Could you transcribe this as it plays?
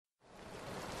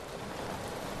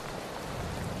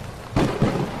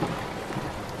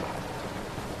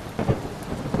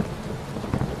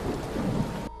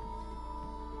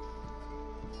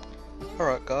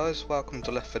Alright guys, welcome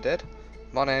to Left 4 Dead.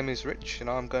 My name is Rich and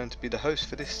I'm going to be the host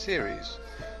for this series.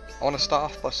 I want to start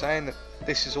off by saying that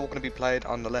this is all going to be played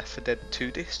on the Left 4 Dead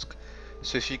 2 disc.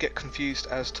 So if you get confused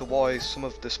as to why some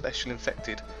of the special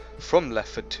infected from Left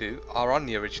 4 2 are on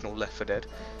the original Left 4 Dead,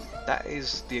 that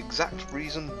is the exact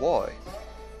reason why.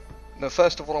 Now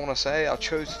first of all, I want to say I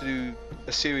chose to do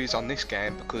a series on this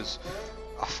game because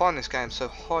I find this game so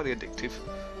highly addictive.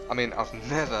 I mean, I've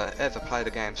never ever played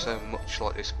a game so much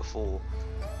like this before.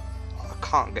 I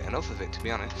can't get enough of it, to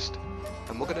be honest.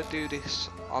 And we're going to do this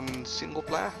on single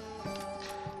player.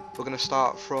 We're going to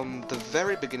start from the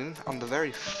very beginning on the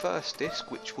very first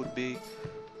disc, which would be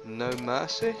No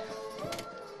Mercy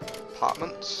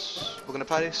Apartments. We're going to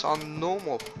play this on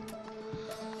normal.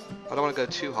 I don't want to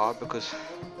go too hard because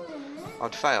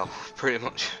I'd fail, pretty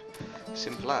much.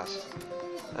 Simple as.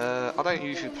 I don't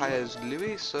usually play as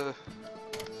Louis, so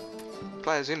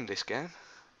play as him this game.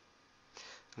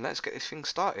 And let's get this thing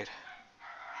started.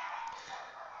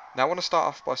 Now I want to start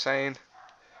off by saying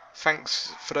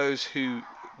thanks for those who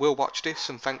will watch this,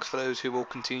 and thanks for those who will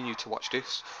continue to watch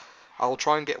this. I'll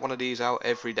try and get one of these out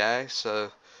every day,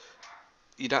 so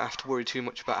you don't have to worry too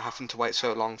much about having to wait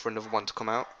so long for another one to come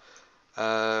out.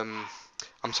 I'm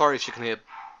sorry if you can hear,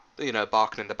 you know,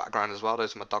 barking in the background as well.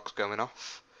 Those are my dogs going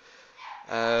off.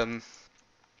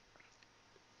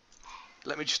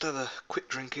 Let me just have a quick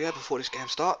drink here before this game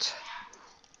starts.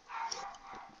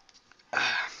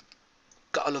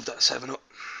 Gotta love that 7-Up.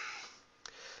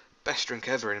 Best drink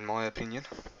ever in my opinion.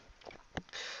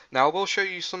 Now I will show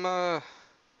you some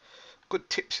good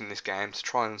tips in this game to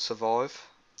try and survive.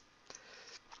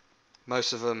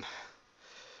 Most of them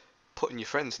putting your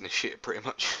friends in the shit pretty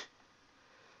much.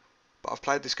 But I've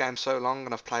played this game so long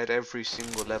and I've played every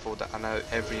single level that I know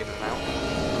every in and out.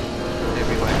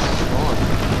 Every way to survive.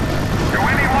 To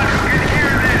anyone who can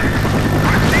hear this,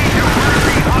 proceed to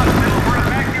Mercy Hospital for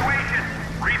evacuation.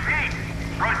 Repeat,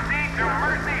 proceed to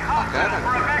Mercy Hospital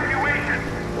for evacuation.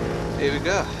 Here we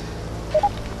go.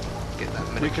 Get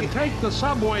that We can take the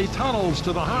subway tunnels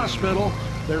to the hospital.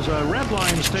 There's a red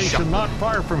line station not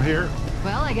far from here.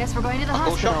 Well, I guess we're going to the I'll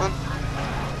go hospital. shotgun.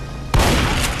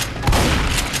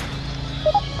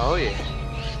 Oh yeah.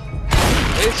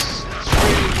 This is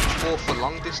really much more for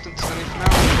long distance than anything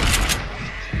else.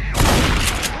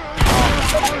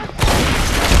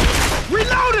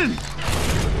 Reloading!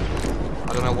 I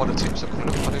don't know what the tips are coming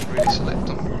up. I didn't really select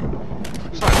them.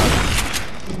 Sorry about that.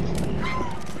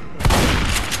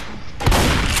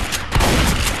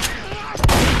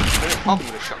 The only problem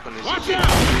with a shotgun is Watch you out!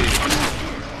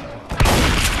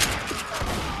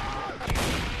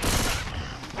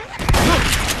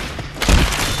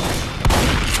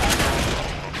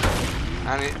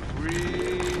 and it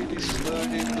really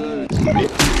slowly loads.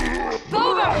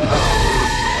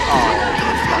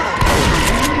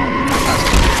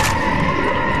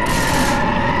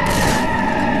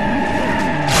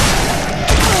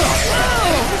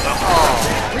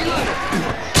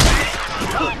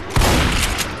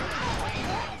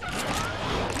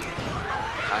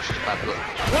 That's just bad luck.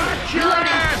 Watch your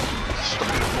ass!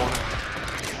 Stuck in the corner.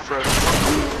 Throw it.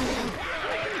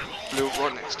 Blew it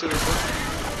right next to it.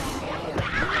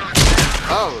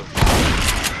 Oh!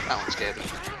 That one scared me.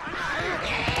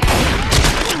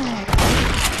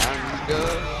 And go.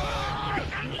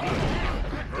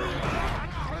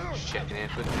 Just checking here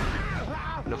for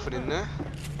nothing in there.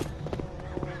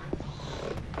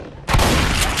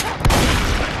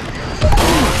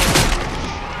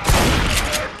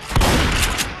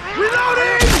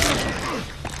 Reloading!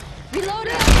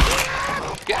 Reloading!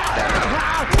 Get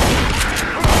down!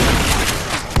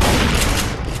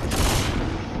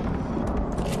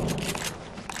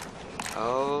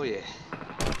 Oh yeah.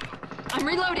 I'm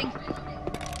reloading.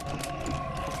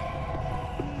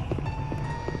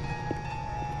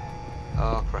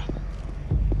 Oh crap.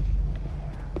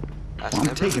 That's I'm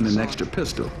never taking a good an sign. extra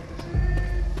pistol.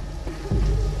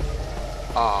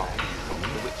 Oh, the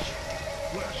witch.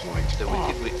 The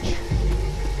wicked witch.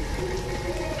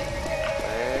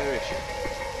 Where is she?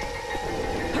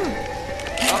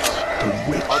 The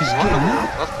witch Oh, is it's getting wonderful,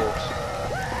 up. of course.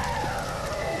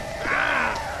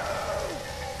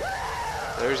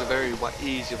 There is a very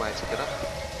easy way to get up.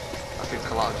 I think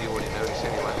a lot of you already know this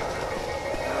anyway.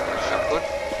 Shotgun.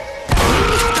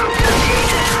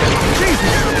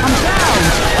 I'm down!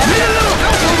 Need a little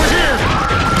help over here!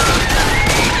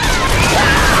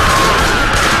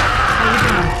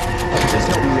 Just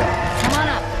help me out. Come on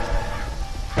up.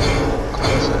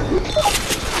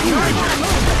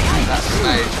 That's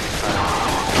amazing.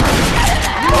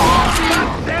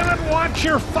 God damn it, watch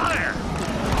your fire!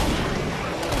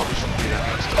 Probably shouldn't do that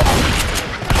next time.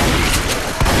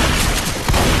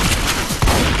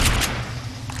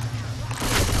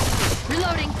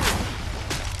 Reloading.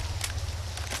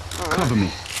 Alright, Cover me.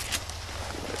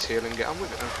 let's heal and get on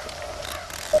with it then.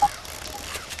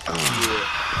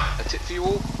 Yeah, that's it for you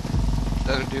all.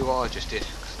 Don't do what I just did,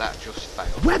 because that just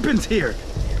failed. Weapons here.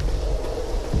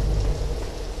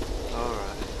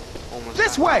 Alright, almost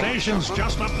This there. way. Station's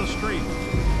just up the street.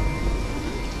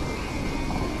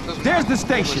 Doesn't There's matter. the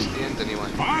station. Almost at the end anyway.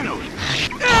 Finally.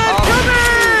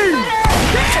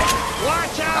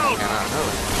 Watch out! Get out of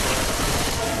nowhere.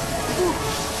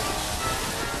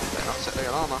 Better not set the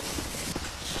alarm off.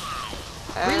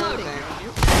 Reloading. Thank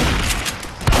you.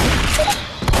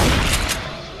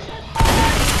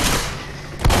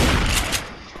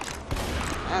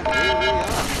 And here we are.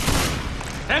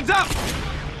 Heads up.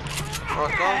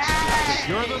 Alright guys,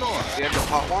 Secure the door. that's the end of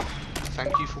part 1.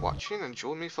 Thank you for watching and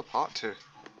join me for part 2.